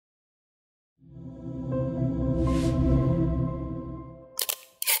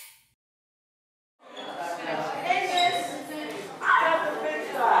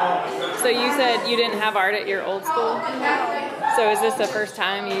You didn't have art at your old school? No. So is this the first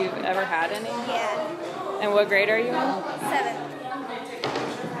time you've ever had any? Yeah. And what grade are you in? 7th.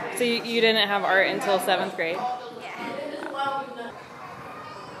 So you didn't have art until 7th grade? Yeah.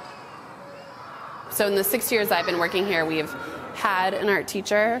 So in the 6 years I've been working here, we've had an art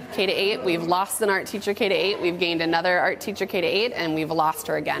teacher, K-8. We've lost an art teacher, K-8. We've gained another art teacher, K-8, and we've lost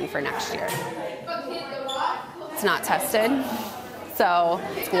her again for next year. It's not tested. So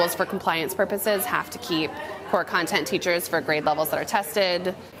schools, for compliance purposes, have to keep core content teachers for grade levels that are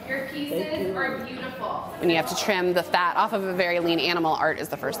tested. Your pieces are beautiful. When you have to trim the fat off of a very lean animal, art is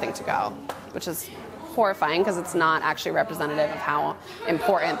the first thing to go, which is horrifying because it's not actually representative of how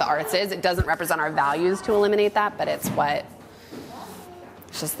important the arts is. It doesn't represent our values to eliminate that, but it's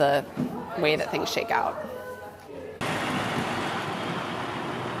just the way that things shake out.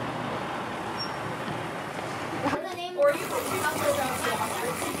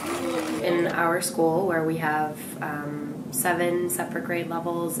 In our school, where we have 7 separate grade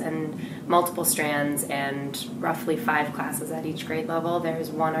levels and multiple strands and roughly 5 classes at each grade level,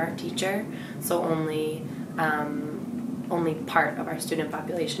 there's 1 art teacher, so only part of our student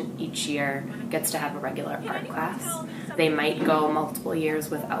population each year gets to have a regular art class. They might go multiple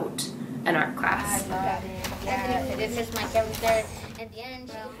years without an art class. Yeah, this is my character. At the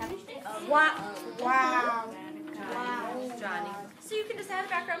end, Wow. Wow. Johnny. So you can just add a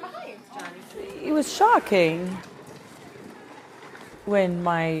background behind Johnny. It was shocking when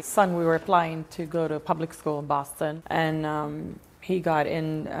my son, we were applying to go to public school in Boston, and he got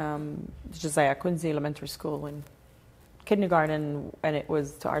in Josiah Quincy Elementary School in kindergarten, and it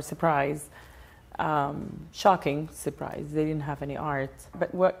was, to our surprise, shocking surprise. They didn't have any art.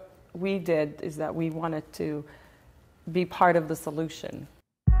 But what we did is that we wanted to be part of the solution.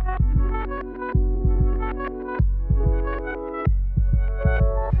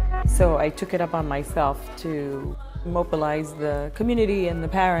 So I took it upon myself to mobilize the community and the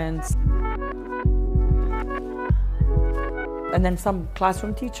parents. And then some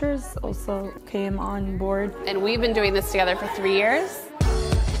classroom teachers also came on board. And we've been doing this together for 3 years.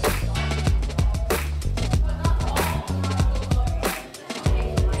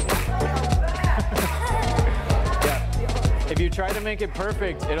 If you try to make it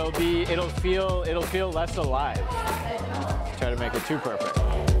perfect, it'll feel less alive. Try to make it too perfect.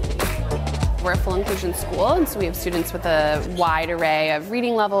 We're a full inclusion school, and so we have students with a wide array of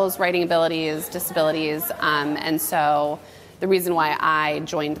reading levels, writing abilities, disabilities, and so the reason why I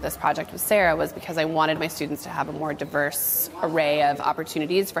joined this project with Sarah was because I wanted my students to have a more diverse array of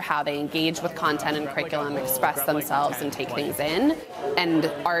opportunities for how they engage with content and curriculum, express themselves, and take things in. And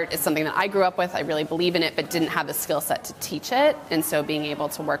art is something that I grew up with. I really believe in it, but didn't have the skill set to teach it. And so being able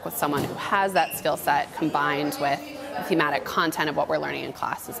to work with someone who has that skill set combined with the thematic content of what we're learning in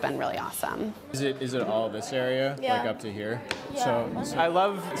class has been really awesome. Is it all this area, Yeah. like up to here? Yeah. So I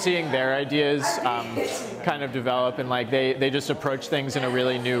love seeing their ideas kind of develop, and like they just approach things in a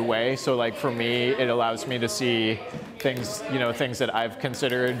really new way. So like for me, it allows me to see things, things that I've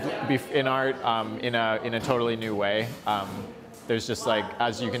considered in art in a totally new way. There's just like,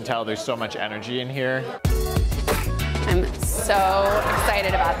 as you can tell, there's so much energy in here. I'm so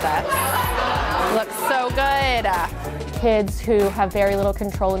excited about this. It looks so good. Kids who have very little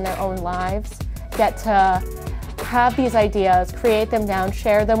control in their own lives get to have these ideas, create them down,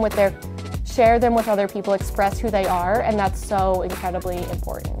 share them with other people, express who they are, and that's so incredibly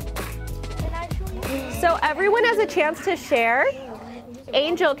important. So everyone has a chance to share.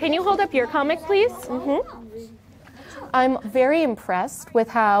 Angel, can you hold up your comic, please? I'm very impressed with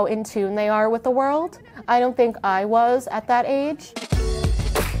how in tune they are with the world. I don't think I was at that age.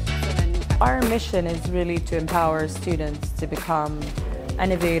 Our mission is really to empower students to become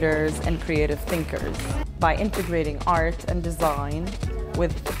innovators and creative thinkers by integrating art and design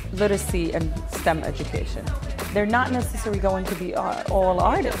with literacy and STEM education. They're not necessarily going to be all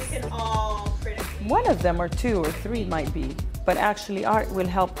artists. One of them or 2 or 3 might be, but actually art will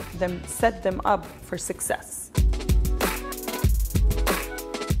help them set them up for success.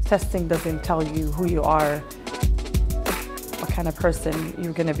 Testing doesn't tell you who you are, what kind of person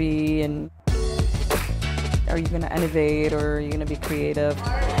you're going to be, and are you going to innovate or are you going to be creative?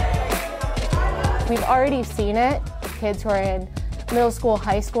 We've already seen it. Kids who are in middle school,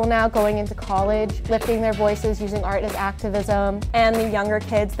 high school now, going into college, lifting their voices, using art as activism. And the younger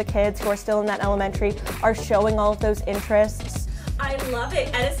kids, the kids who are still in that elementary, are showing all of those interests. I love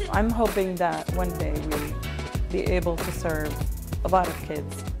it. Edison. I'm hoping that one day we'll be able to serve a lot of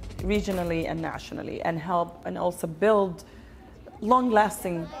kids regionally and nationally and help and also build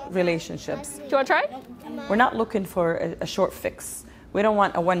long-lasting relationships. Do you want to try? We're not looking for a short fix. We don't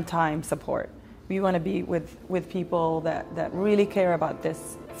want a one-time support. We want to be with people that really care about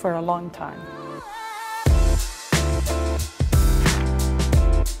this for a long time.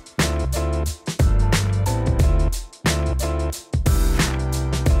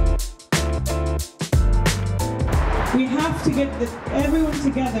 We have to get everyone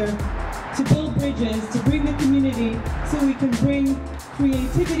together to build bridges, to bring the community, so we can bring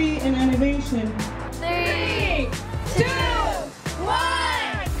creativity and innovation. 3, 2,